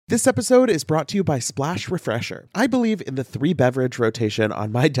This episode is brought to you by Splash Refresher. I believe in the 3-beverage rotation on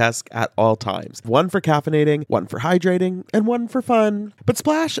my desk at all times. One for caffeinating, one for hydrating, and one for fun. But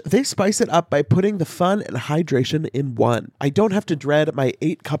Splash, they spice it up by putting the fun and hydration in one. I don't have to dread my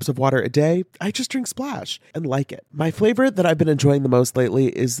 8 cups of water a day. I just drink Splash and like it. My flavor that I've been enjoying the most lately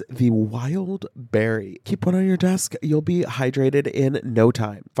is the Wild Berry. Keep one on your desk. You'll be hydrated in no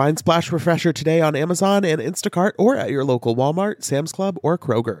time. Find Splash Refresher today on Amazon and Instacart or at your local Walmart, Sam's Club, or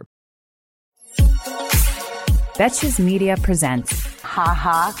Kroger. Betches Media presents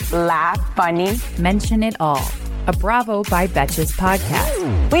Ha laugh, funny. Mention It All, a Bravo by Betches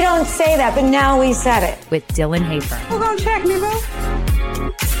podcast. We don't say that, but now we said it. With Dylan Hafer. We're gonna check me, bro.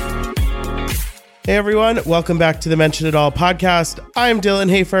 Hey everyone, welcome back to the Mention It All podcast. I'm Dylan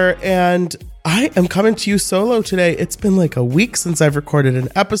Hafer, and I am coming to you solo today. It's been like a week since I've recorded an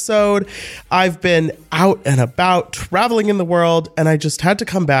episode. I've been out and about, traveling in the world, and I just had to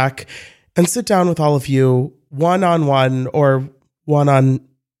come back and sit down with all of you one-on-one or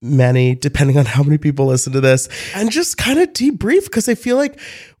one-on-many, depending on how many people listen to this, and just kind of debrief because I feel like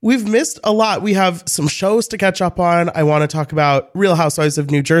we've missed a lot. We have some shows to catch up on. I want to talk about Real Housewives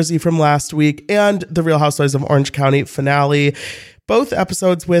of New Jersey from last week and the Real Housewives of Orange County finale. Both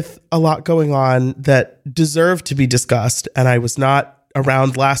episodes with a lot going on that deserve to be discussed, and I was not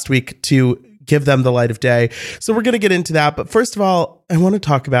around last week to give them the light of day. So we're going to get into that. But first of all, I want to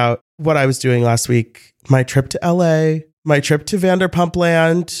talk about what I was doing last week. My trip to LA, my trip to Vanderpump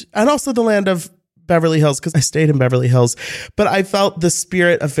Land, and also the land of Beverly Hills, because I stayed in Beverly Hills. But I felt the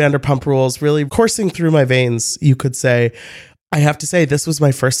spirit of Vanderpump Rules really coursing through my veins, you could say. I have to say, this was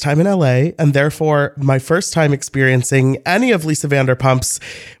my first time in LA, and therefore my first time experiencing any of Lisa Vanderpump's,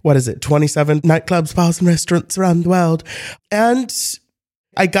 27 nightclubs, bars, and restaurants around the world. And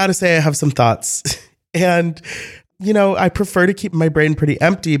I gotta say, I have some thoughts. And, you know, I prefer to keep my brain pretty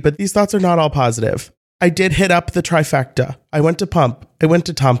empty, but these thoughts are not all positive. I did hit up the trifecta. I went to Pump. I went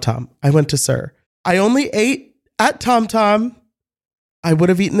to Tom Tom. I went to Sir. I only ate at Tom Tom. I would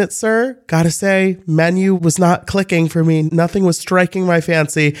have eaten at Sir. Gotta say, menu was not clicking for me. Nothing was striking my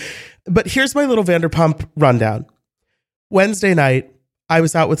fancy. But here's my little Vanderpump rundown. Wednesday night, I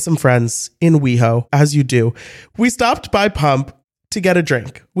was out with some friends in WeHo, as you do. We stopped by Pump to get a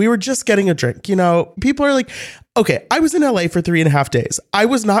drink. We were just getting a drink. You know, people are like, okay, I was in LA for 3.5 days. I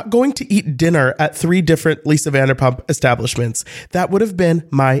was not going to eat dinner at 3 different Lisa Vanderpump establishments. That would have been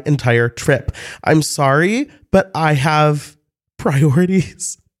my entire trip. I'm sorry, but I have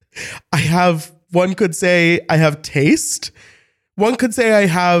priorities. One could say I have taste. One could say I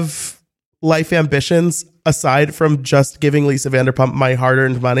have life ambitions aside from just giving Lisa Vanderpump my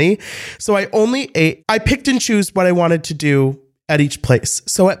hard-earned money. So I picked and choose what I wanted to do at each place.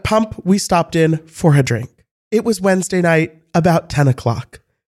 So at Pump, we stopped in for a drink. It was Wednesday night, about 10 o'clock.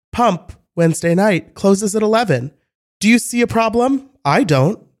 Pump, Wednesday night, closes at 11. Do you see a problem? I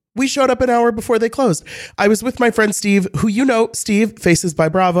don't. We showed up an hour before they closed. I was with my friend Steve, who you know, Steve, Faces by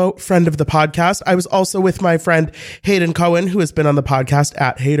Bravo, friend of the podcast. I was also with my friend Hayden Cohen, who has been on the podcast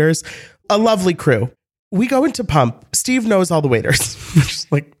at Haters. A lovely crew. We go into Pump. Steve knows all the waiters. Just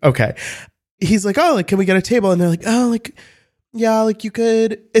like, okay. He's like, oh, like, can we get a table? And they're like, oh, like, yeah, like you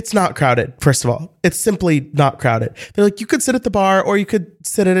could, it's not crowded. First of all, it's simply not crowded. They're like, you could sit at the bar or you could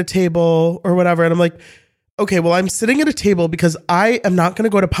sit at a table or whatever. And I'm like, okay, well, I'm sitting at a table because I am not going to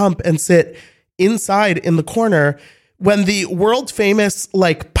go to Pump and sit inside in the corner when the world famous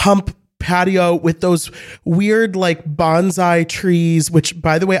like Pump patio with those weird like bonsai trees, which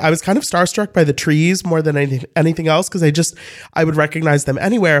by the way, I was kind of starstruck by the trees more than anything else because I would recognize them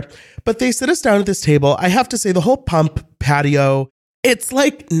anywhere. But they sit us down at this table. I have to say the whole Pump patio, it's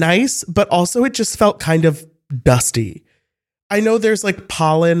like nice, but also it just felt kind of dusty. I know there's like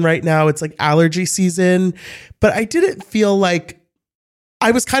pollen right now. It's like allergy season, but I didn't feel like, I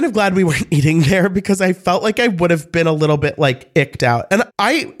was kind of glad we weren't eating there because I felt like I would have been a little bit like icked out. And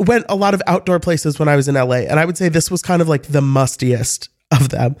I went a lot of outdoor places when I was in LA, and I would say this was kind of like the mustiest of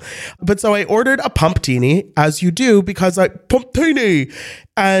them. But so I ordered a Pumptini, as you do, because Pumptini.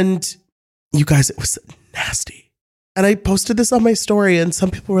 And you guys, it was nasty. And I posted this on my story, and some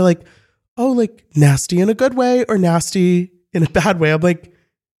people were like, oh, like nasty in a good way or nasty in a bad way. I'm like,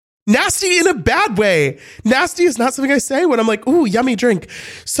 nasty in a bad way. Nasty is not something I say when I'm like, ooh, yummy drink.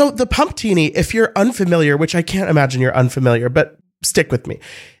 So the Pumptini, if you're unfamiliar, which I can't imagine you're unfamiliar, but stick with me.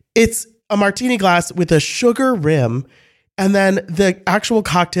 It's a martini glass with a sugar rim. And then the actual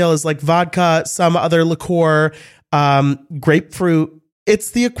cocktail is like vodka, some other liqueur, grapefruit.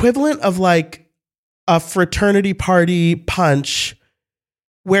 It's the equivalent of like a fraternity party punch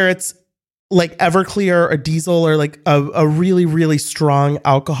where it's like Everclear or Diesel or like a really, really strong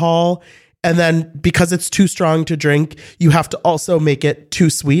alcohol. And then because it's too strong to drink, you have to also make it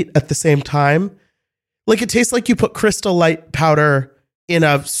too sweet at the same time. Like it tastes like you put Crystal Light powder in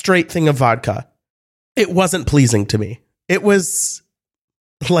a straight thing of vodka. It wasn't pleasing to me. It was,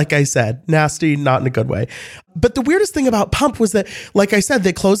 like I said, nasty, not in a good way. But the weirdest thing about Pump was that, like I said,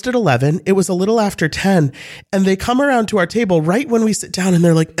 they closed at 11. It was a little after 10. And they come around to our table right when we sit down and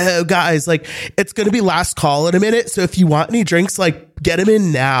they're like, oh, guys, like it's going to be last call in a minute. So if you want any drinks, like get them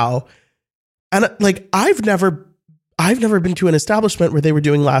in now. And like, I've never been to an establishment where they were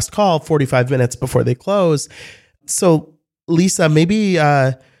doing last call 45 minutes before they close. So Lisa, maybe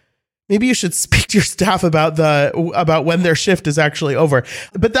you should speak to your staff about when their shift is actually over.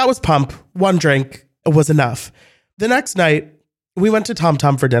 But that was Pump. One drink was enough. The next night, we went to Tom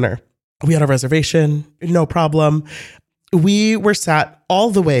Tom for dinner. We had a reservation, no problem. We were sat all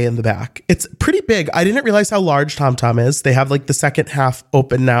the way in the back. It's pretty big. I didn't realize how large Tom Tom is. They have like the second half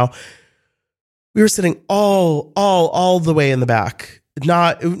open now. We were sitting all the way in the back,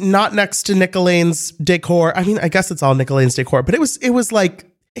 not next to Nick Elaine's decor. I mean, I guess it's all Nick Elaine's decor, but it was like,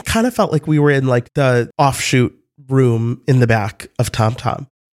 it kind of felt like we were in like the offshoot room in the back of Tom Tom.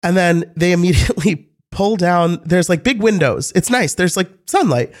 And then they immediately pull down, there's like big windows. It's nice. There's like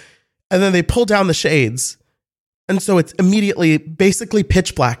sunlight. And then they pull down the shades. And so it's immediately basically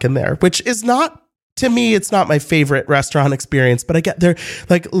pitch black in there, which is not, to me, it's not my favorite restaurant experience, but I get there,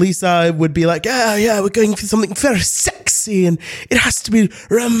 like Lisa would be like, yeah, we're going for something very sexy and it has to be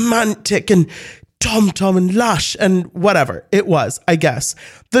romantic and Tom Tom and lush and whatever it was, I guess.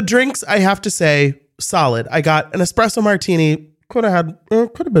 The drinks, I have to say, solid. I got an espresso martini, could have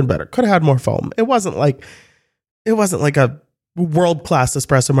been better, could have had more foam. It wasn't like a world-class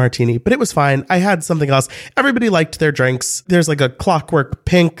espresso martini, but it was fine. I had something else. Everybody liked their drinks. There's like a Clockwork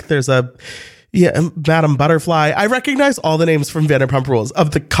Pink, there's a Madame Butterfly. I recognize all the names from Vanderpump Rules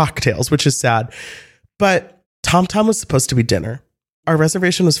of the cocktails, which is sad. But Tom Tom was supposed to be dinner. Our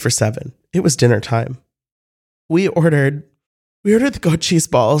reservation was for 7. It was dinner time. We ordered the goat cheese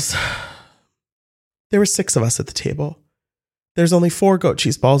balls. There were 6 of us at the table. There's only 4 goat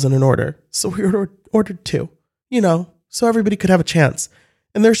cheese balls in an order. So we ordered 2, so everybody could have a chance.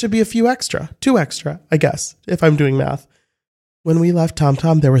 And there should be a few extra, 2 extra, I guess, if I'm doing math. When we left Tom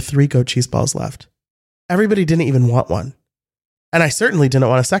Tom, there were 3 goat cheese balls left. Everybody didn't even want one. And I certainly didn't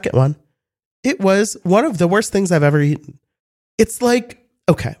want a second one. It was one of the worst things I've ever eaten. It's like,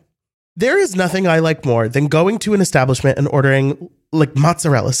 okay, there is nothing I like more than going to an establishment and ordering like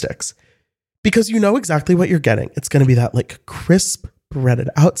mozzarella sticks because you know exactly what you're getting. It's going to be that like crisp breaded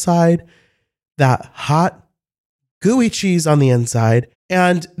outside, that hot gooey cheese on the inside.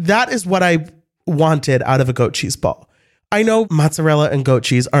 And that is what I wanted out of a goat cheese ball. I know mozzarella and goat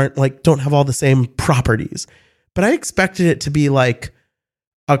cheese don't have all the same properties, but I expected it to be like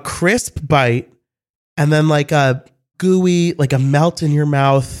a crisp bite and then like a gooey, like a melt in your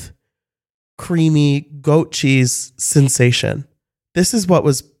mouth, creamy goat cheese sensation. This is what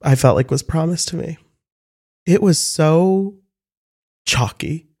I felt like was promised to me. It was so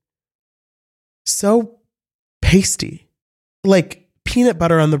chalky, so pasty, like peanut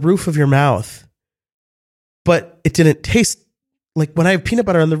butter on the roof of your mouth. But it didn't taste like when I have peanut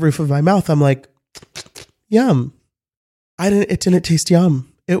butter on the roof of my mouth, I'm like, yum. It didn't taste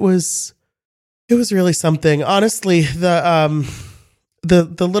yum. It was really something. Honestly, the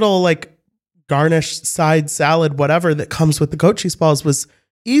little like garnish side salad, whatever that comes with the goat cheese balls was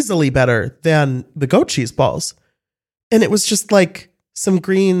easily better than the goat cheese balls. And it was just like some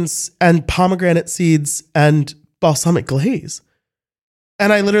greens and pomegranate seeds and balsamic glaze.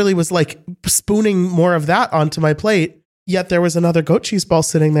 And I literally was like spooning more of that onto my plate. Yet there was another goat cheese ball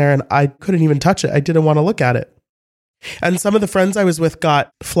sitting there and I couldn't even touch it. I didn't want to look at it. And some of the friends I was with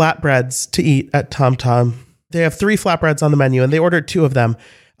got flatbreads to eat at Tom Tom. They have 3 flatbreads on the menu and they ordered 2 of them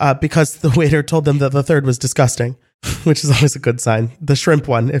because the waiter told them that the third was disgusting, which is always a good sign. The shrimp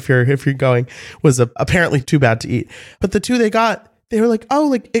one, if you're going, was apparently too bad to eat. But the 2 they got, they were like, oh,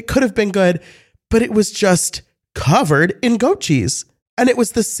 like it could have been good, but it was just covered in goat cheese. And it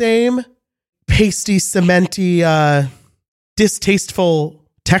was the same pasty, cementy, distasteful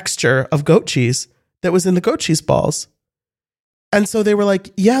texture of goat cheese that was in the goat cheese balls. And so they were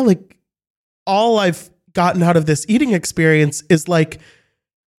like, yeah, like all I've gotten out of this eating experience is like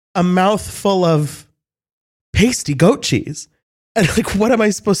a mouthful of pasty goat cheese. And like, what am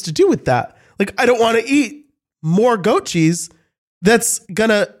I supposed to do with that? Like, I don't want to eat more goat cheese that's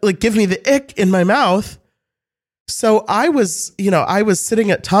gonna like give me the ick in my mouth. So I was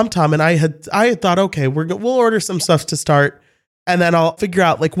sitting at Tom Tom and I had thought, okay, we'll order some stuff to start. and then I'll figure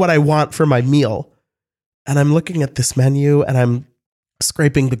out like what I want for my meal. And I'm looking at this menu and I'm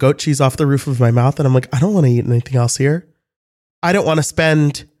scraping the goat cheese off the roof of my mouth. And I'm like, I don't want to eat anything else here. I don't want to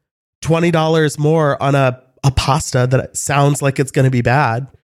spend $20 more on a pasta that sounds like it's going to be bad.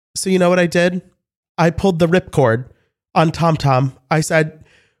 So you know what I did? I pulled the ripcord on TomTom. I said,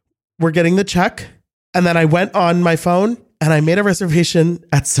 we're getting the check. And then I went on my phone and I made a reservation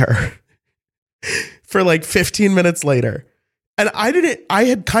at Sir for like 15 minutes later. And I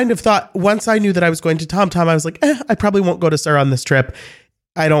had kind of thought, once I knew that I was going to TomTom, I was like, I probably won't go to Sir on this trip.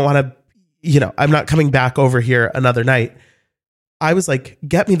 I don't want to, I'm not coming back over here another night. I was like,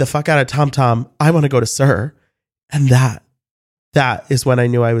 get me the fuck out of TomTom. I want to go to Sir. And that is when I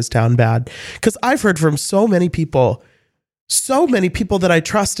knew I was down bad. Because I've heard from so many people that I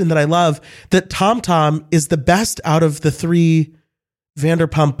trust and that I love, that TomTom is the best out of the 3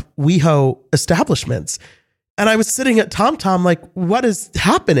 Vanderpump WeHo establishments. And I was sitting at TomTom like, what is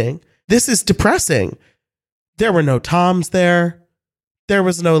happening? This is depressing. There were no Toms there. There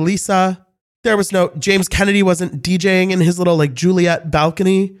was no Lisa. There was no James Kennedy wasn't DJing in his little like Juliet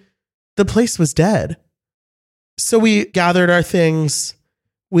balcony. The place was dead. So we gathered our things.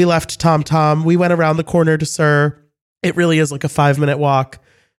 We left TomTom. We went around the corner to Sir. It really is like a 5-minute walk.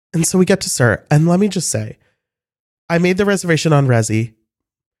 And so we get to Sir. And let me just say, I made the reservation on Resy.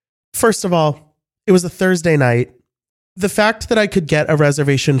 First of all, it was a Thursday night. The fact that I could get a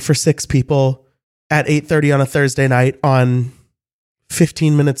reservation for 6 people at 8:30 on a Thursday night on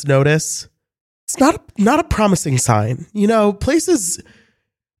 15 minutes notice, it's not a promising sign.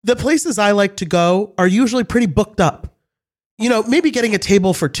 The places I like to go are usually pretty booked up. Maybe getting a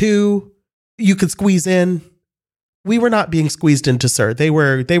table for 2, you could squeeze in. We were not being squeezed into Sir. They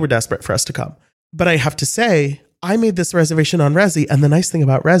were desperate for us to come. But I have to say, I made this reservation on Resy, and the nice thing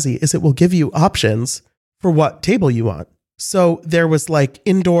about Resy is it will give you options for what table you want. So there was like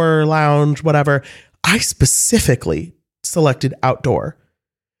indoor lounge, whatever. I specifically selected outdoor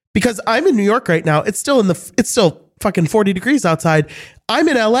because I'm in New York right now. It's still fucking 40 degrees outside. I'm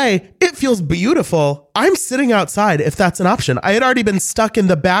in LA. It feels beautiful. I'm sitting outside if that's an option. I had already been stuck in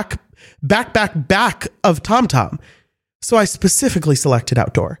the back of TomTom. So I specifically selected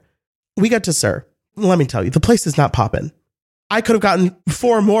outdoor. We got to Sir. Let me tell you, the place is not popping. I could have gotten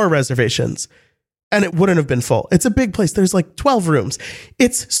 4 more reservations and it wouldn't have been full. It's a big place. There's like 12 rooms.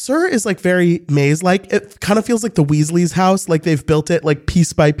 Sir is like very maze-like. It kind of feels like the Weasley's house. Like they've built it like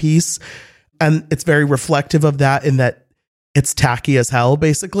piece by piece. And it's very reflective of that in that it's tacky as hell,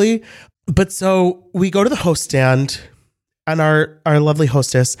 basically. But so we go to the host stand and our lovely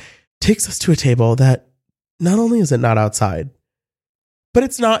hostess takes us to a table that not only is it not outside, but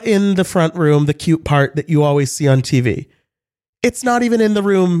it's not in the front room, the cute part that you always see on TV. It's not even in the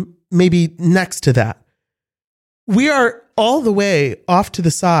room maybe next to that. We are all the way off to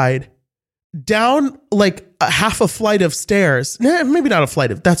the side, down like half a flight of stairs. Maybe not a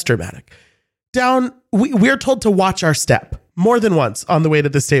flight of, that's dramatic. Down, we're told to watch our step more than once on the way to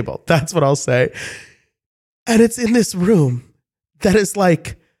this table. That's what I'll say. And it's in this room that is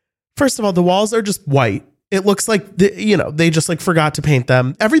like, first of all, the walls are just white. It looks like, they just like forgot to paint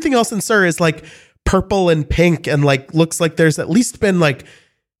them. Everything else in Sir is like purple and pink and like looks like there's at least been like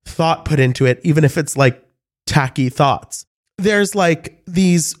thought put into it, even if it's like tacky thoughts. There's like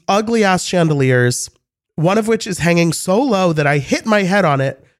these ugly ass chandeliers, one of which is hanging so low that I hit my head on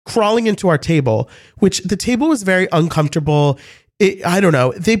it, crawling into our table, which the table was very uncomfortable. I don't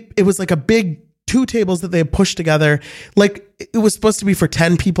know. It was like a big 2 tables that they had pushed together. Like it was supposed to be for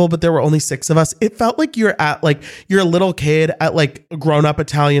 10 people, but there were only 6 of us. It felt like you're a little kid at like a grown up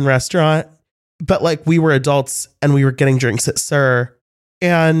Italian restaurant, but like we were adults and we were getting drinks at Sir.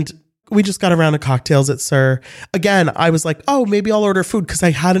 And we just got a round of cocktails at Sir. Again, I was like, oh, maybe I'll order food because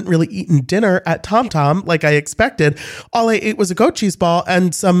I hadn't really eaten dinner at TomTom like I expected. All I ate was a goat cheese ball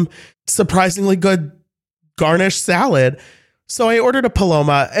and some surprisingly good garnish salad. So I ordered a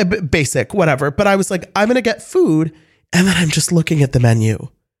Paloma, basic, whatever. But I was like, I'm going to get food. And then I'm just looking at the menu.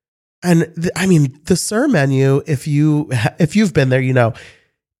 And the Sir menu, if you've been there,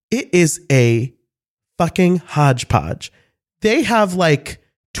 it is a fucking hodgepodge. They have like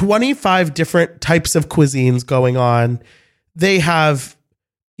 25 different types of cuisines going on. They have,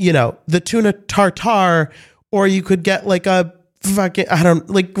 the tuna tartare, or you could get like a fucking,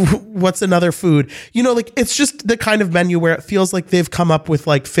 what's another food? It's just the kind of menu where it feels like they've come up with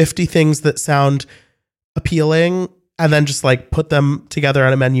like 50 things that sound appealing and then just like put them together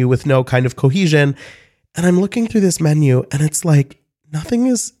on a menu with no kind of cohesion. And I'm looking through this menu and it's like, nothing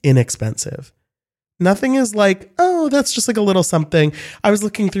is inexpensive. Nothing is like, oh, that's just like a little something. I was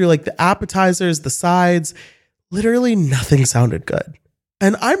looking through like the appetizers, the sides, literally nothing sounded good.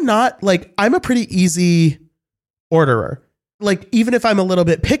 And I'm not like, I'm a pretty easy orderer. Like, even if I'm a little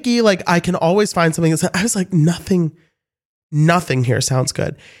bit picky, like I can always find something that's, I was like, nothing here sounds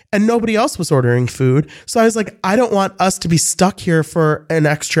good. And nobody else was ordering food. So I was like, I don't want us to be stuck here for an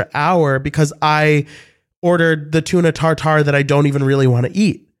extra hour because I ordered the tuna tartare that I don't even really want to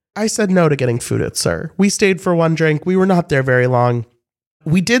eat. I said no to getting food at Sir. We stayed for one drink. We were not there very long.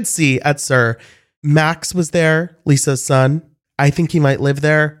 We did see at Sir, Max was there, Lisa's son. I think he might live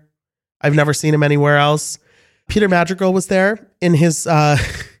there. I've never seen him anywhere else. Peter Madrigal was there in his,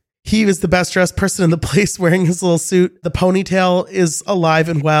 he was the best dressed person in the place wearing his little suit. The ponytail is alive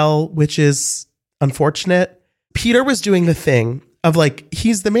and well, which is unfortunate. Peter was doing the thing of like,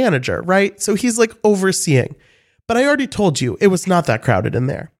 he's the manager, right? So he's like overseeing. But I already told you, it was not that crowded in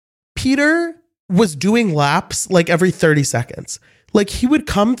there. Peter was doing laps like every 30 seconds. Like he would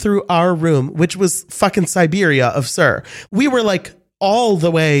come through our room, which was fucking Siberia of Sir. We were like all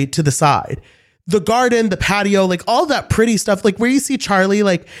the way to the side. The garden, the patio, like all that pretty stuff, like where you see Charlie,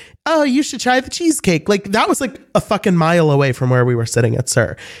 like, oh, you should try the cheesecake. Like that was like a fucking mile away from where we were sitting at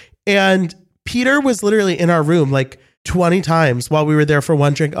Sir. And Peter was literally in our room like 20 times while we were there for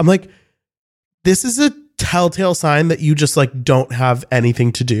one drink. I'm like, this is a telltale sign that you just like don't have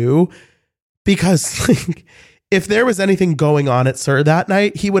anything to do, because like if there was anything going on at Sir that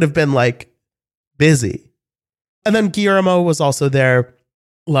night, he would have been like busy. And then Guillermo was also there.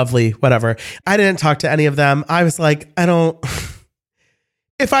 Lovely, whatever. I didn't talk to any of them. I was like,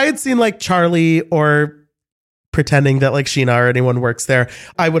 if I had seen like Charlie or pretending that like Sheena or anyone works there,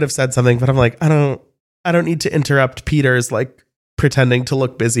 I would have said something, but I'm like, I don't need to interrupt Peter's like pretending to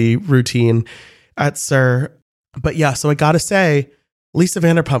look busy routine at Sir. But yeah, so I gotta say, Lisa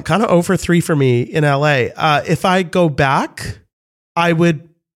Vanderpump, kind of over 3 for me in LA. If I go back, I would,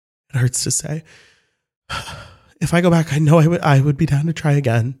 it hurts to say, if I go back, I know I would be down to try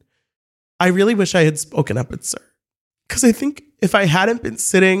again. I really wish I had spoken up at Sir, because I think if I hadn't been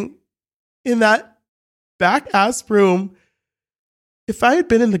sitting in that back ass room, if I had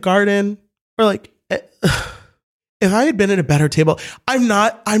been in the garden or like, if I had been at a better table, I'm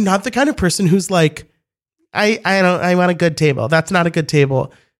not the kind of person who's like, I want a good table. That's not a good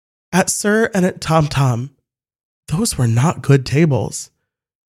table. At Sir and at Tom Tom, those were not good tables.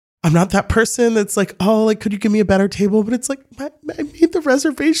 I'm not that person that's like, oh, like, could you give me a better table? But it's like, I made the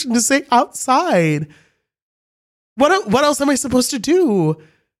reservation to say outside. What else am I supposed to do?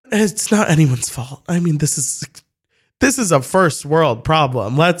 And it's not anyone's fault. I mean, this is a first world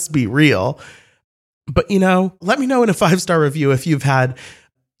problem. Let's be real. But, you know, let me know in a 5-star review if you've had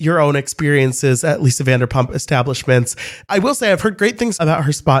your own experiences at Lisa Vanderpump establishments. I will say I've heard great things about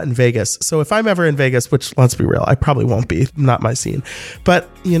her spot in Vegas. So if I'm ever in Vegas, which let's be real, I probably won't be, not my scene. But,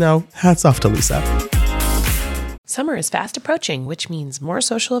 you know, hats off to Lisa. Summer is fast approaching, which means more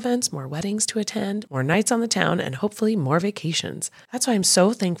social events, more weddings to attend, more nights on the town, and hopefully more vacations. That's why I'm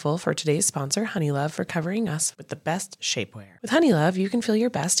so thankful for today's sponsor, Honeylove, for covering us with the best shapewear. With Honeylove, you can feel your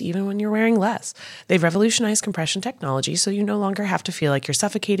best even when you're wearing less. They've revolutionized compression technology, so you no longer have to feel like you're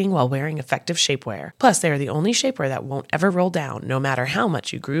suffocating while wearing effective shapewear. Plus, they are the only shapewear that won't ever roll down, no matter how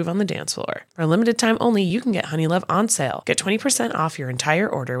much you groove on the dance floor. For a limited time only, you can get Honeylove on sale. Get 20% off your entire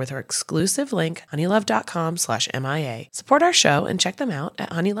order with our exclusive link, honeylove.com/MIA. Support our show and check them out at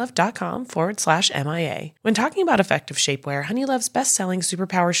honeylove.com/MIA. When talking about effective shapewear, Honeylove's best-selling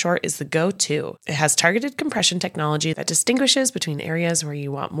Superpower Short is the go-to. It has targeted compression technology that distinguishes between areas where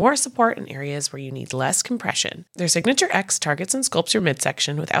you want more support and areas where you need less compression. Their Signature X targets and sculpts your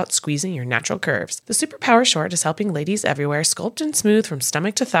midsection without squeezing your natural curves. The Superpower Short is helping ladies everywhere sculpt and smooth from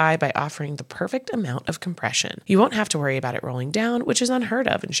stomach to thigh by offering the perfect amount of compression. You won't have to worry about it rolling down, which is unheard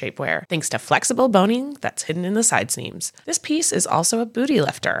of in shapewear, thanks to flexible boning that's hidden in the side seams. This piece is also a booty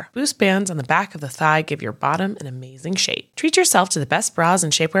lifter. Boost bands on the back of the thigh give your bottom an amazing shape. Treat yourself to the best bras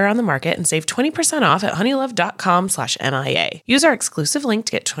and shapewear on the market and save 20% off at honeylove.com/MIA. Use our exclusive link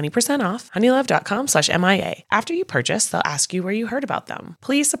to get 20% off, honeylove.com/MIA. After you purchase, they'll ask you where you heard about them.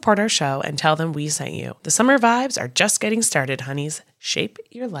 Please support our show and tell them we sent you. The summer vibes are just getting started, honeys. Shape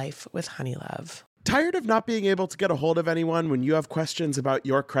your life with Honeylove. Tired of not being able to get a hold of anyone when you have questions about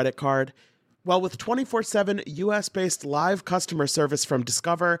your credit card? Well, with 24/7 US-based live customer service from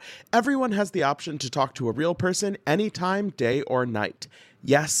Discover, everyone has the option to talk to a real person anytime, day or night.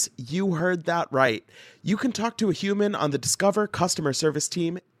 Yes, you heard that right. You can talk to a human on the Discover customer service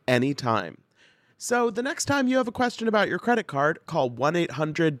team anytime. So the next time you have a question about your credit card, call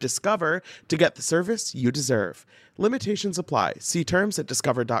 1-800-DISCOVER to get the service you deserve. Limitations apply. See terms at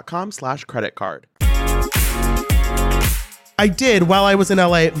discover.com/creditcard. I did while I was in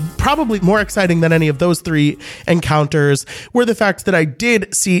LA, probably more exciting than any of those three encounters, were the fact that I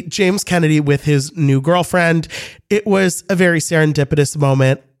did see James Kennedy with his new girlfriend. It was a very serendipitous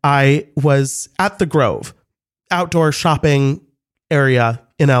moment. I was at the Grove, outdoor shopping area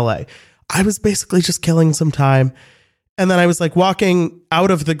in LA. I was basically just killing some time. And then I was like walking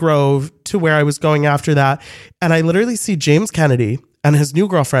out of the Grove to where I was going after that. And I literally see James Kennedy and his new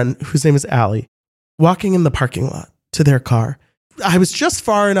girlfriend, whose name is Allie, walking in the parking lot to their car. I was just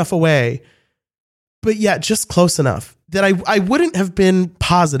far enough away, but yet just close enough that I wouldn't have been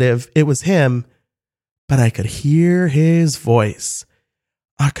positive it was him, but I could hear his voice.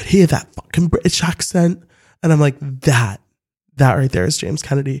 I could hear that fucking British accent. And I'm like, that right there is James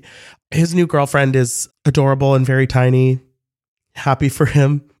Kennedy. His new girlfriend is adorable and very tiny. Happy for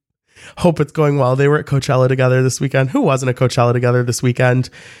him. Hope it's going well. They were at Coachella together this weekend. Who wasn't at Coachella together this weekend?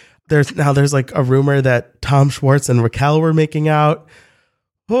 There's like a rumor that Tom Schwartz and Raquel were making out.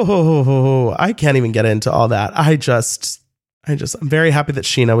 I can't even get into all that. I'm very happy that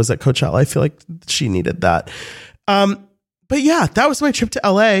Sheena was at Coachella. I feel like she needed that. But yeah, that was my trip to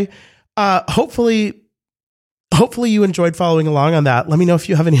LA. Hopefully you enjoyed following along on that. Let me know if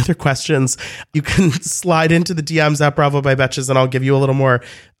you have any other questions. You can slide into the DMs at Bravo by Betches, and I'll give you a little more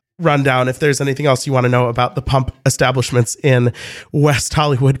rundown if there's anything else you want to know about the pump establishments in West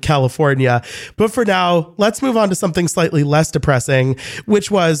Hollywood, California. But for now, let's move on to something slightly less depressing,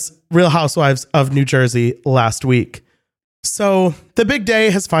 which was Real Housewives of New Jersey last week. So the big day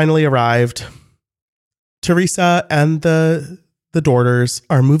has finally arrived. Teresa and the daughters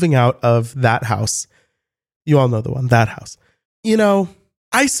are moving out of that house. You all know the one, that house. You know,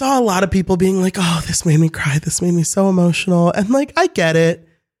 I saw a lot of people being like, oh, this made me cry. This made me so emotional. And like, I get it.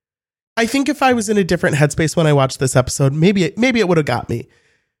 I think if I was in a different headspace when I watched this episode, maybe it would have got me.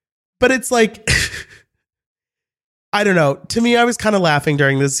 But it's like, I don't know. To me, I was kind of laughing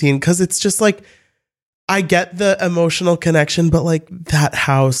during this scene because it's just like, I get the emotional connection, but like that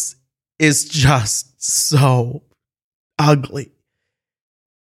house is just so ugly.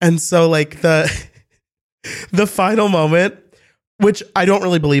 And so like the final moment, which I don't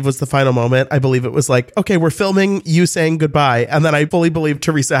really believe was the final moment. I believe it was like, okay, we're filming you saying goodbye. And then I fully believe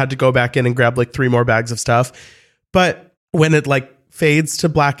Teresa had to go back in and grab like 3 more bags of stuff. But when it like fades to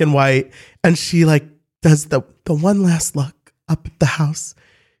black and white and she like does the one last look up at the house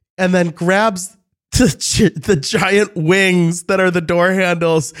and then grabs the giant wings that are the door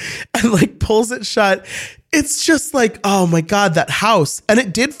handles and like pulls it shut. It's just like, oh my God, that house. And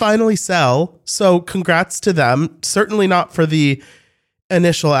it did finally sell. So congrats to them. Certainly not for the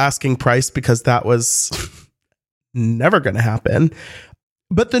initial asking price because that was never going to happen.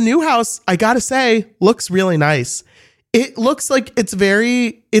 But the new house, I got to say, looks really nice. It looks like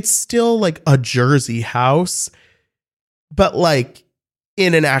it's still like a Jersey house, but like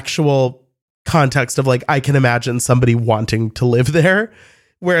in an actual context of like, I can imagine somebody wanting to live there.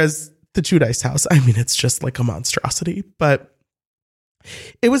 Whereas the Giudice house, I mean, it's just like a monstrosity, but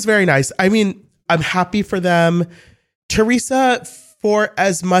it was very nice. I mean, I'm happy for them. Teresa, for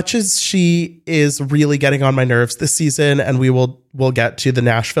as much as she is really getting on my nerves this season, and we'll get to the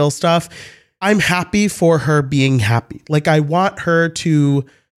Nashville stuff, I'm happy for her being happy. Like I want her to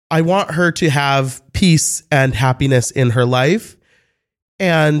have peace and happiness in her life.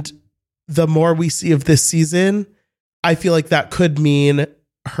 And the more we see of this season, I feel like that could mean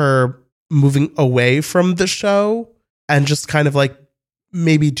her moving away from the show and just kind of like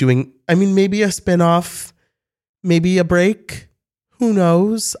maybe maybe a spinoff, maybe a break. Who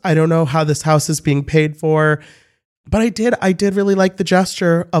knows? I don't know how this house is being paid for, but I did really like the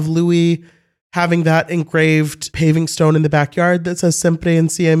gesture of Louis having that engraved paving stone in the backyard that says Sempre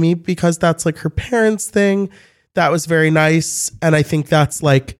Insieme because that's like her parents' thing. That was very nice. And I think that's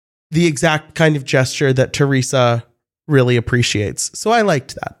like the exact kind of gesture that Teresa really appreciates. So I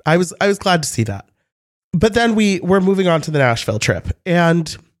liked that. I was glad to see that. But then we're moving on to the Nashville trip.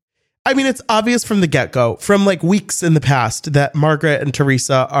 And I mean, it's obvious from the get-go, from like weeks in the past, that Margaret and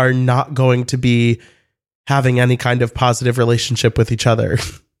Teresa are not going to be having any kind of positive relationship with each other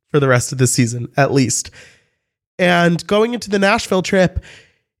for the rest of the season, at least. And going into the Nashville trip,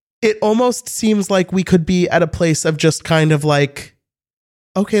 it almost seems like we could be at a place of just kind of like,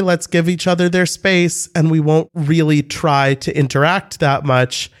 okay, let's give each other their space and we won't really try to interact that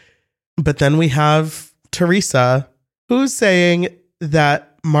much. But then we have Teresa, who's saying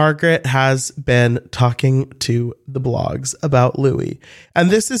that Margaret has been talking to the blogs about Louis. And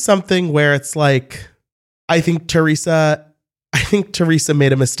this is something where it's like, I think Teresa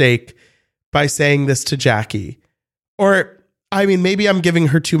made a mistake by saying this to Jackie. Or I mean, maybe I'm giving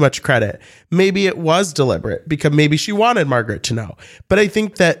her too much credit. Maybe it was deliberate because maybe she wanted Margaret to know. But I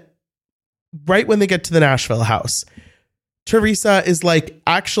think that right when they get to the Nashville house, Teresa is like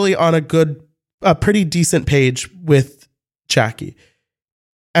actually on a pretty decent page with Jackie.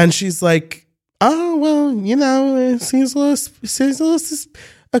 And she's like, oh, well, you know, it seems a little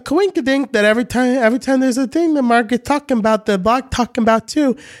a coinkydink that every time there's a thing that Margaret talking about, the blog talking about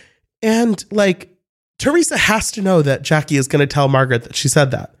too. And like, Teresa has to know that Jackie is going to tell Margaret that she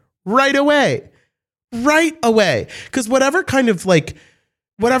said that right away. Because whatever kind of like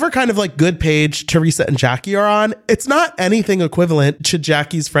good page Teresa and Jackie are on, it's not anything equivalent to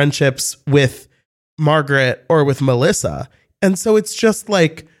Jackie's friendships with Margaret or with Melissa. And so it's just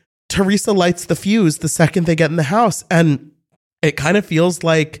like Teresa lights the fuse the second they get in the house. And it kind of feels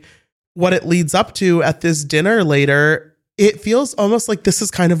like what it leads up to at this dinner later. It feels almost like this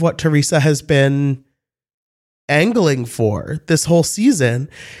is kind of what Teresa has been angling for this whole season.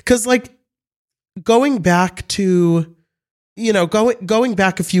 Because like going back to, you know, going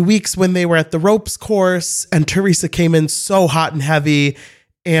back a few weeks when they were at the ropes course and Teresa came in so hot and heavy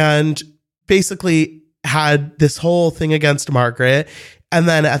and basically had this whole thing against Margaret. And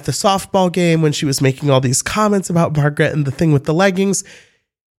then at the softball game when she was making all these comments about Margaret and the thing with the leggings,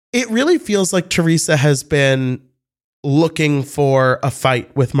 it really feels like Teresa has been looking for a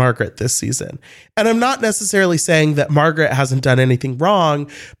fight with Margaret this season. And I'm not necessarily saying that Margaret hasn't done anything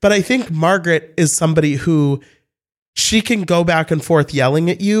wrong, but I think Margaret is somebody who she can go back and forth yelling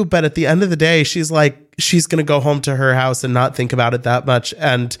at you, but at the end of the day, she's going to go home to her house and not think about it that much.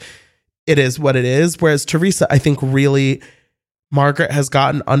 And it is what it is. Whereas Teresa, I think really Margaret has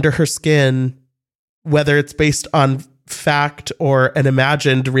gotten under her skin, whether it's based on fact or an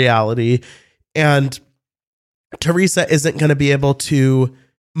imagined reality. And Teresa isn't going to be able to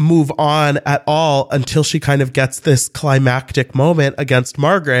move on at all until she kind of gets this climactic moment against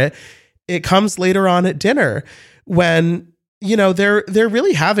Margaret. It comes later on at dinner when, you know, they're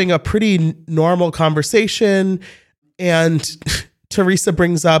really having a pretty normal conversation. And Teresa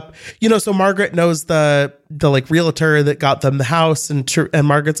brings up, you know, so Margaret knows the like realtor that got them the house, and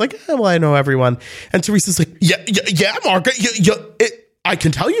Margaret's like, well, I know everyone. And Teresa's like, yeah, Margaret, I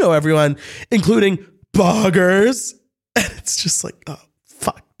can tell you know everyone, including buggers. And it's just like, oh,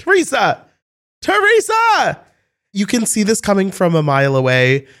 fuck. Teresa! You can see this coming from a mile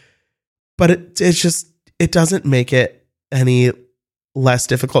away, but it doesn't make it any less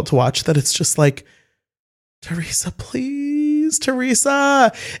difficult to watch that it's just like, Teresa, please,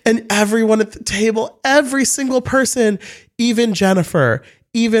 Teresa. And everyone at the table, every single person, even Jennifer,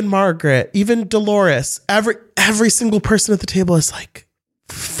 even Margaret, even Dolores, every single person at the table is like,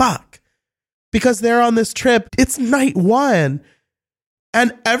 fuck. Because they're on this trip. It's night one.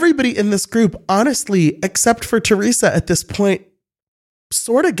 And everybody in this group, honestly, except for Teresa at this point,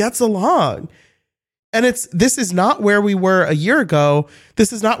 sort of gets along. And this is not where we were a year ago.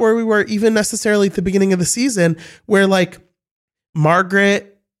 This is not where we were even necessarily at the beginning of the season, where like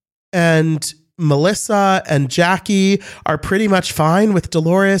Margaret and Melissa and Jackie are pretty much fine with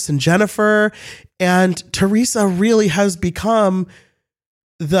Dolores and Jennifer. And Teresa really has become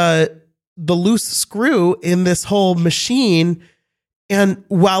the loose screw in this whole machine. And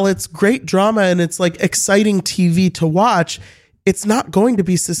while it's great drama and it's like exciting TV to watch, it's not going to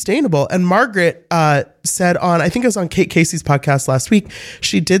be sustainable. And Margaret said on, I think it was on Kate Casey's podcast last week,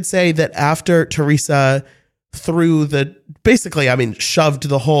 she did say that after Teresa shoved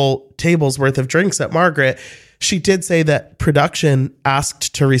the whole table's worth of drinks at Margaret, she did say that production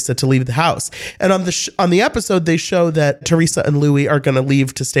asked Teresa to leave the house. And on the episode, they show that Teresa and Louis are going to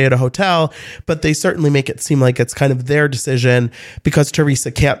leave to stay at a hotel, but they certainly make it seem like it's kind of their decision because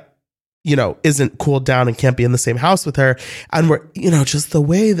Teresa isn't cooled down and can't be in the same house with her. And we're, just the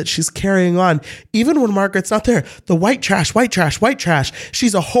way that she's carrying on, even when Margaret's not there, the white trash.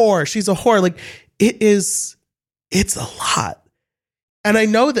 She's a whore. Like it's a lot. And I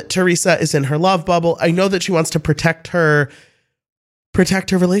know that Teresa is in her love bubble. I know that she wants to protect her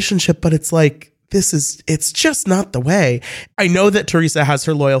relationship, but it's like, it's just not the way. I know that Teresa has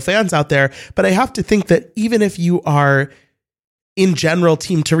her loyal fans out there, but I have to think that even if you are in general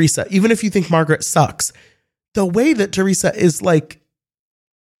team Teresa, even if you think Margaret sucks, the way that Teresa is like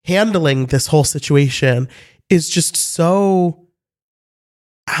handling this whole situation is just so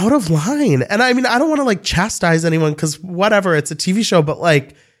out of line. And I mean, I don't want to like chastise anyone because whatever, it's a TV show, but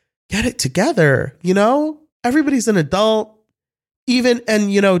like, get it together, Everybody's an adult.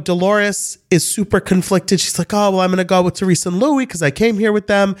 Dolores is super conflicted. She's like, oh, well, I'm going to go with Teresa and Louis because I came here with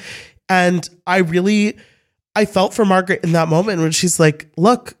them. And I felt for Margaret in that moment when she's like,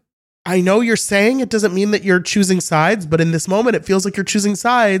 look, I know you're saying it doesn't mean that you're choosing sides, but in this moment, it feels like you're choosing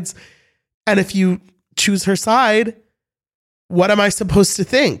sides. And if you choose her side, what am I supposed to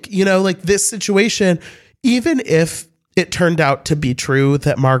think? You know, like this situation, even if it turned out to be true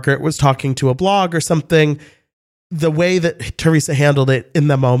that Margaret was talking to a blog or something, the way that Teresa handled it in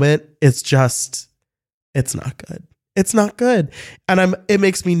the moment, it's not good. It's not good. And it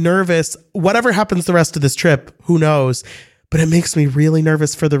makes me nervous. Whatever happens the rest of this trip, who knows? But it makes me really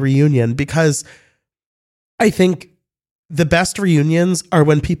nervous for the reunion, because I think the best reunions are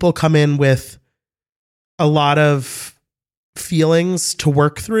when people come in with a lot of feelings to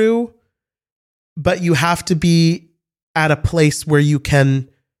work through, but you have to be at a place where you can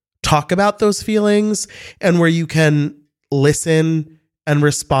talk about those feelings and where you can listen and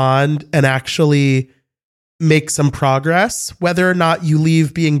respond and actually make some progress. Whether or not you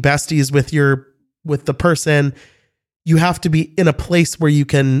leave being besties with the person, you have to be in a place where you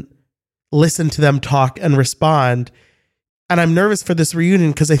can listen to them talk and respond. And I'm nervous for this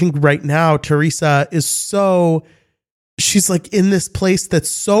reunion because I think right now Teresa is she's like in this place that's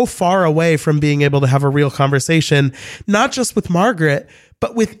so far away from being able to have a real conversation, not just with Margaret,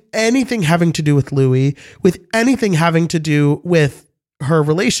 but with anything having to do with Louis, with anything having to do with her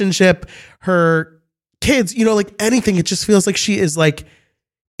relationship, her kids, you know, like anything. It just feels like she is like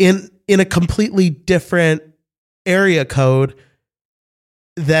in a completely different area code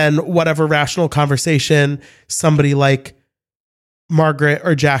than whatever rational conversation somebody like Margaret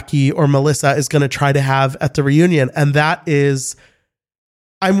or Jackie or Melissa is going to try to have at the reunion. And that is,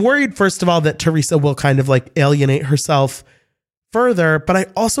 I'm worried, first of all, that Teresa will kind of like alienate herself further, but I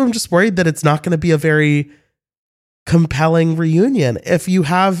also am just worried that it's not going to be a very compelling reunion. If you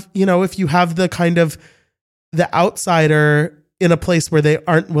have the kind of the outsider in a place where they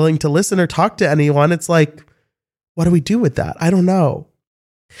aren't willing to listen or talk to anyone, it's like, what do we do with that? I don't know.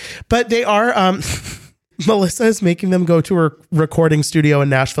 But they are, Melissa is making them go to her recording studio in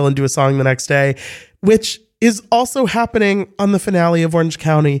Nashville and do a song the next day, which is also happening on the finale of Orange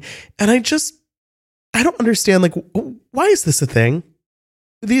County. And I don't understand, like, why is this a thing?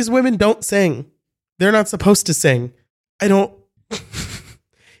 These women don't sing. They're not supposed to sing. Is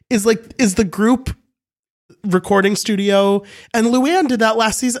the group recording studio, and Luann did that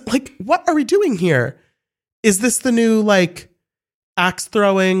last season. Like, what are we doing here? Is this the new, like, axe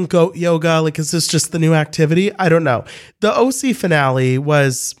throwing, goat yoga? Like, is this just the new activity? I don't know. The OC finale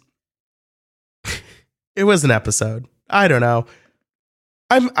was an episode. I don't know.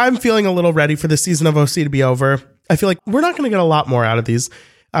 I'm feeling a little ready for the season of OC to be over. I feel like we're not going to get a lot more out of these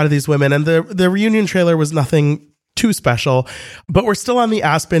women. And the reunion trailer was nothing too special, but we're still on the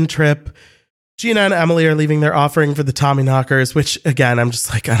Aspen trip. Gina and Emily are leaving their offering for the Tommyknockers, which again, I'm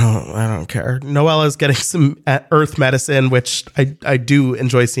just like, I don't care. Noella's getting some earth medicine, which I do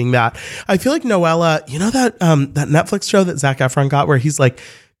enjoy seeing that. I feel like Noella, you know, that Netflix show that Zac Efron got where he's like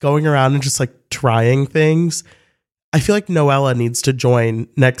going around and just like trying things. I feel like Noella needs to join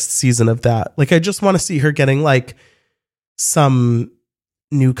next season of that. Like, I just want to see her getting like some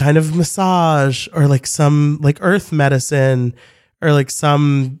new kind of massage or like some like earth medicine or like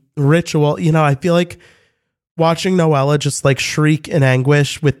some ritual. You know, I feel like watching Noella just like shriek in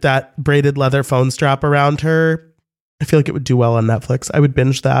anguish with that braided leather phone strap around her, I feel like it would do well on Netflix. I would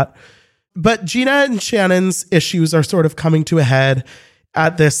binge that. But Gina and Shannon's issues are sort of coming to a head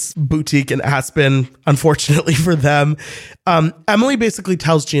at this boutique in Aspen, unfortunately for them. Emily basically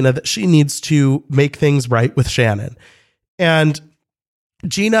tells Gina that she needs to make things right with Shannon. And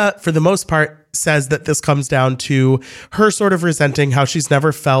Gina, for the most part, says that this comes down to her sort of resenting how she's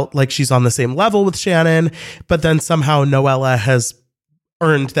never felt like she's on the same level with Shannon, but then somehow Noella has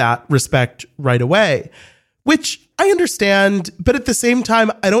earned that respect right away, which I understand. But at the same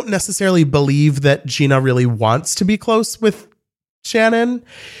time, I don't necessarily believe that Gina really wants to be close with Shannon.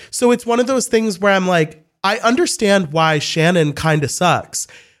 So it's one of those things where I'm like, I understand why Shannon kind of sucks,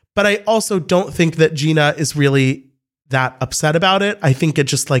 but I also don't think that Gina is really that upset about it. I think it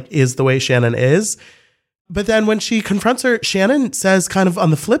just like is the way Shannon is. But then when she confronts her, Shannon says kind of on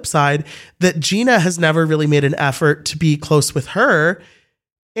the flip side that Gina has never really made an effort to be close with her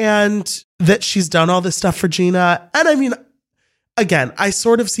and that she's done all this stuff for Gina. And I mean, again, I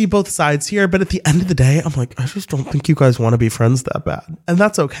sort of see both sides here, but at the end of the day, I'm like, I just don't think you guys want to be friends that bad. And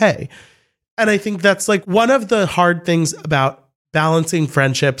that's okay. And I think that's like one of the hard things about balancing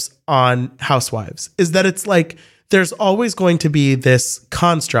friendships on Housewives is that it's like, there's always going to be this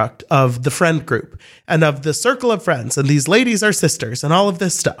construct of the friend group and of the circle of friends. And these ladies are sisters and all of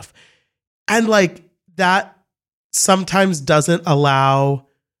this stuff. And like that sometimes doesn't allow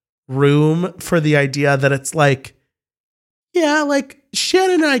room for the idea that it's like, yeah, like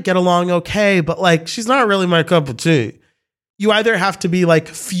Shannon and I get along okay, but like she's not really my cup of tea. You either have to be like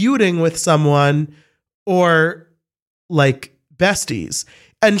feuding with someone or like besties.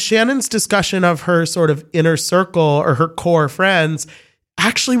 And Shannon's discussion of her sort of inner circle or her core friends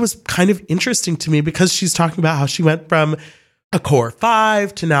actually was kind of interesting to me because she's talking about how she went from a core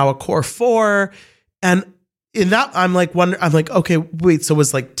 5 to now a core 4. And in that, I'm like, okay, wait, so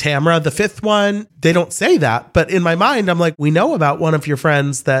was like Tamara the 5th one? They don't say that. But in my mind, I'm like, we know about one of your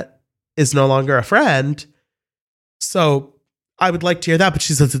friends that is no longer a friend. So I would like to hear that. But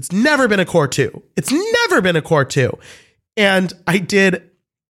she says it's never been a core 2. It's never been a core 2. And I did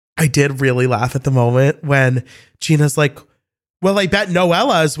really laugh at the moment when Gina's like, well, I bet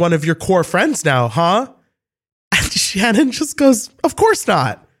Noella is one of your core friends now, huh? And Shannon just goes, of course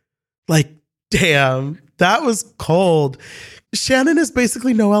not. Like, damn, that was cold. Shannon is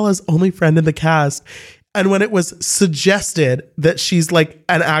basically Noella's only friend in the cast. And when it was suggested that she's like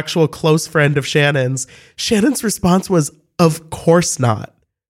an actual close friend of Shannon's response was, of course not.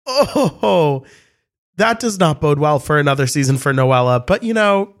 Oh, that does not bode well for another season for Noella. But, you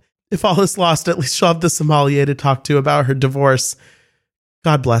know, if all is lost, at least she'll have the sommelier to talk to about her divorce.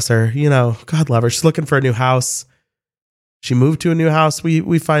 God bless her. You know, God love her. She's looking for a new house. She moved to a new house.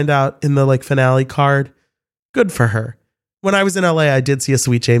 We find out in the like finale card. Good for her. When I was in LA, I did see a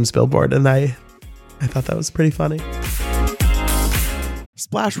Sweet James billboard, and I thought that was pretty funny.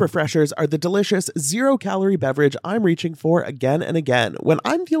 Splash Refreshers are the delicious 0-calorie beverage I'm reaching for again and again when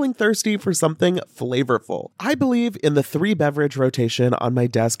I'm feeling thirsty for something flavorful. I believe in the 3-beverage rotation on my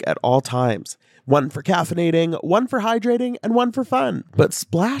desk at all times. One for caffeinating, one for hydrating, and one for fun. But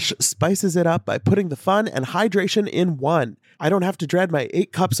Splash spices it up by putting the fun and hydration in one. I don't have to dread my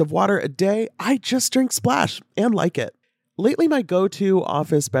 8 cups of water a day. I just drink Splash and like it. Lately, my go-to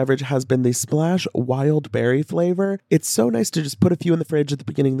office beverage has been the Splash Wild Berry flavor. It's so nice to just put a few in the fridge at the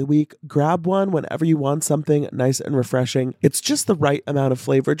beginning of the week, grab one whenever you want something nice and refreshing. It's just the right amount of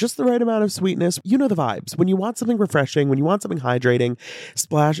flavor, just the right amount of sweetness. You know the vibes. When you want something refreshing, when you want something hydrating,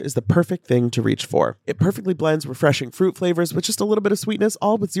 Splash is the perfect thing to reach for. It perfectly blends refreshing fruit flavors with just a little bit of sweetness,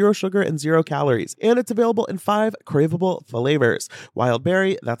 all with 0 sugar and 0 calories. And it's available in 5 craveable flavors. Wild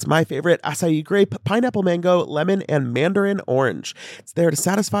Berry, that's my favorite, acai grape, pineapple mango, lemon, and mandarin orange. It's there to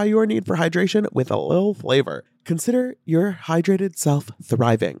satisfy your need for hydration with a little flavor. Consider your hydrated self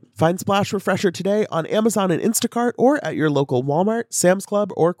thriving. Find Splash Refresher today on Amazon and Instacart or at your local Walmart, Sam's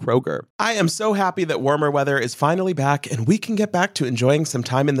Club, or Kroger. I am so happy that warmer weather is finally back and we can get back to enjoying some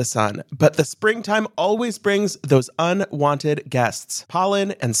time in the sun. But the springtime always brings those unwanted guests,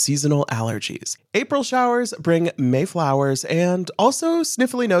 pollen and seasonal allergies. April showers bring May flowers and also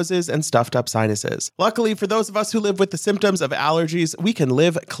sniffly noses and stuffed up sinuses. Luckily, for those of us who live with the symptoms of allergies, we can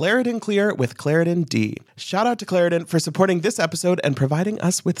live Claritin Clear with Claritin D. Shout out to Claritin for supporting this episode and providing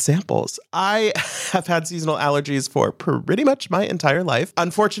us with samples. I have had seasonal allergies for pretty much my entire life.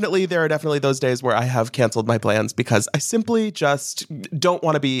 Unfortunately, there are definitely those days where I have canceled my plans because I simply just don't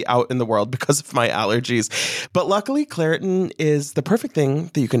want to be out in the world because of my allergies. But luckily, Claritin is the perfect thing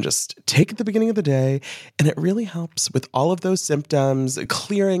that you can just take at the beginning of the day, and it really helps with all of those symptoms,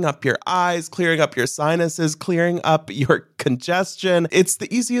 clearing up your eyes, clearing up your sinuses, clearing up your congestion. It's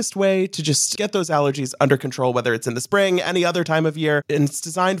the easiest way to just get those allergies under control, whether it's in the spring, any other time of year, and it's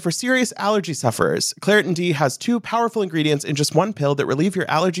designed for serious allergy sufferers. Claritin D has 2 powerful ingredients in just 1 pill that relieve your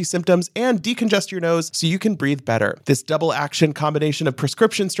allergy symptoms and decongest your nose so you can breathe better. This double action combination of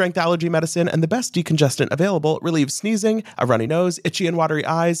prescription strength allergy medicine and the best decongestant available relieves sneezing, a runny nose, itchy and watery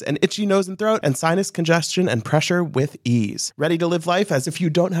eyes, an itchy nose and throat, and sinus congestion and pressure with ease. Ready to live life as if you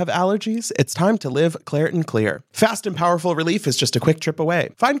don't have allergies? It's time to live Claritin Clear. Fast and powerful relief is just a quick trip away.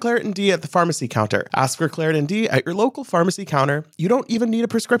 Find Claritin D at the pharmacy counter. Ask for Claritin D at your local pharmacy counter. You don't even need a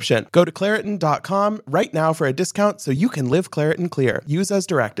prescription. Go to Claritin.com right now for a discount so you can live Claritin Clear. Use as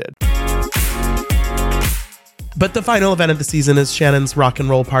directed. But the final event of the season is Shannon's rock and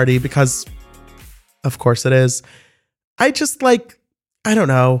roll party because, of course, it is. I just I don't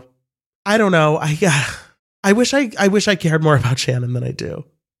know. I wish I cared more about Shannon than I do.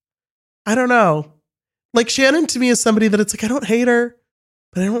 I don't know. Like, Shannon to me is somebody that it's like, I don't hate her,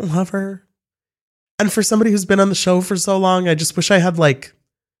 but I don't love her. And for somebody who's been on the show for so long, I just wish I had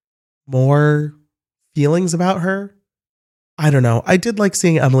more feelings about her. I don't know. I did like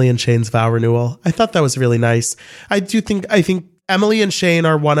seeing Emily and Shane's vow renewal. I thought that was really nice. I think Emily and Shane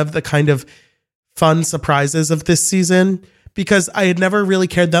are one of the kind of fun surprises of this season because I had never really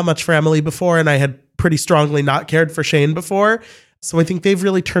cared that much for Emily before, and I had pretty strongly not cared for Shane before. So I think they've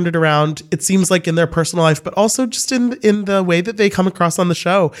really turned it around. It seems like in their personal life, but also just in the way that they come across on the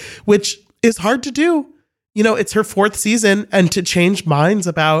show, which is hard to do. you know, it's her 4th season, and to change minds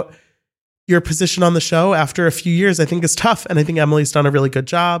about your position on the show after a few years, I think is tough. And I think Emily's done a really good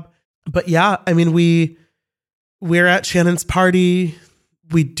job. But yeah, I mean, we're at Shannon's party.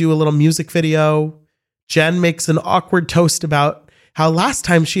 We do a little music video. Jen makes an awkward toast about how last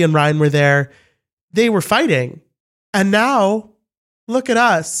time she and Ryan were there, they were fighting. And now look at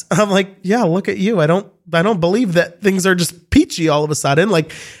us. I'm like, yeah, look at you. I don't believe that things are just peachy all of a sudden.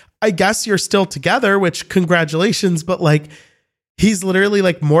 Like, I guess you're still together, which congratulations, but like, he's literally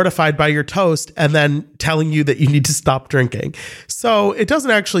like mortified by your toast and then telling you that you need to stop drinking. So it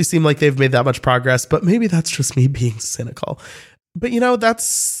doesn't actually seem like they've made that much progress, but maybe that's just me being cynical. But you know,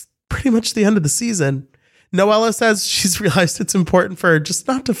 that's pretty much the end of the season. Noella says she's realized it's important for her just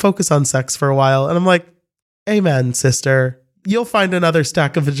not to focus on sex for a while. And I'm like, amen, sister. You'll find another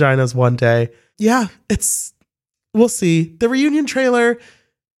stack of vaginas one day. Yeah, we'll see. The reunion trailer,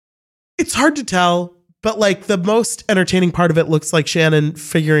 it's hard to tell, but like the most entertaining part of it looks like Shannon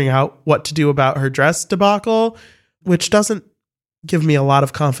figuring out what to do about her dress debacle, which doesn't give me a lot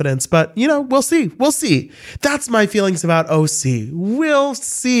of confidence, but you know, we'll see. We'll see. That's my feelings about OC. We'll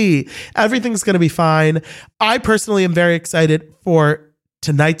see. Everything's going to be fine. I personally am very excited for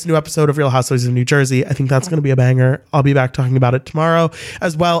tonight's new episode of Real Housewives of New Jersey. I think that's going to be a banger. I'll be back talking about it tomorrow,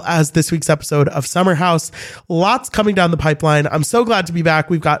 as well as this week's episode of Summer House. Lots coming down the pipeline. I'm so glad to be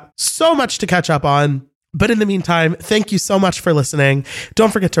back. We've got so much to catch up on. But in the meantime, thank you so much for listening.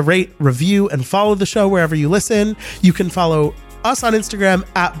 Don't forget to rate, review, and follow the show wherever you listen. You can follow us on Instagram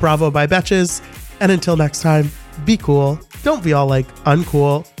at Bravo by Betches. And until next time, be cool. Don't be all like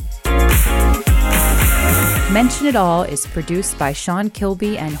uncool. Mention It All is produced by Sean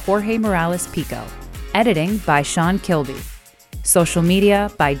Kilby and Jorge Morales Pico. Editing by Sean Kilby. Social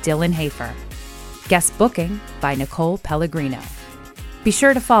media by Dylan Hafer. Guest booking by Nicole Pellegrino. Be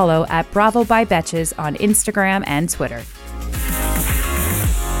sure to follow at Bravo by Betches on Instagram and Twitter.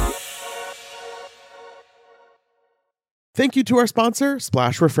 Thank you to our sponsor,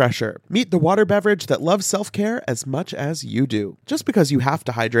 Splash Refresher. Meet the water beverage that loves self-care as much as you do. Just because you have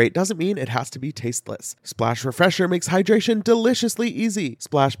to hydrate doesn't mean it has to be tasteless. Splash Refresher makes hydration deliciously easy.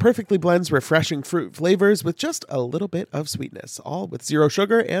 Splash perfectly blends refreshing fruit flavors with just a little bit of sweetness, all with 0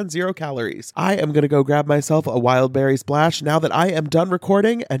 sugar and 0 calories. I am going to go grab myself a wild berry splash now that I am done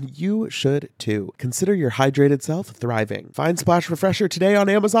recording, and you should too. Consider your hydrated self thriving. Find Splash Refresher today on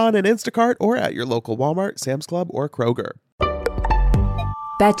Amazon and Instacart or at your local Walmart, Sam's Club, or Kroger.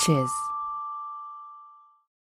 Betches.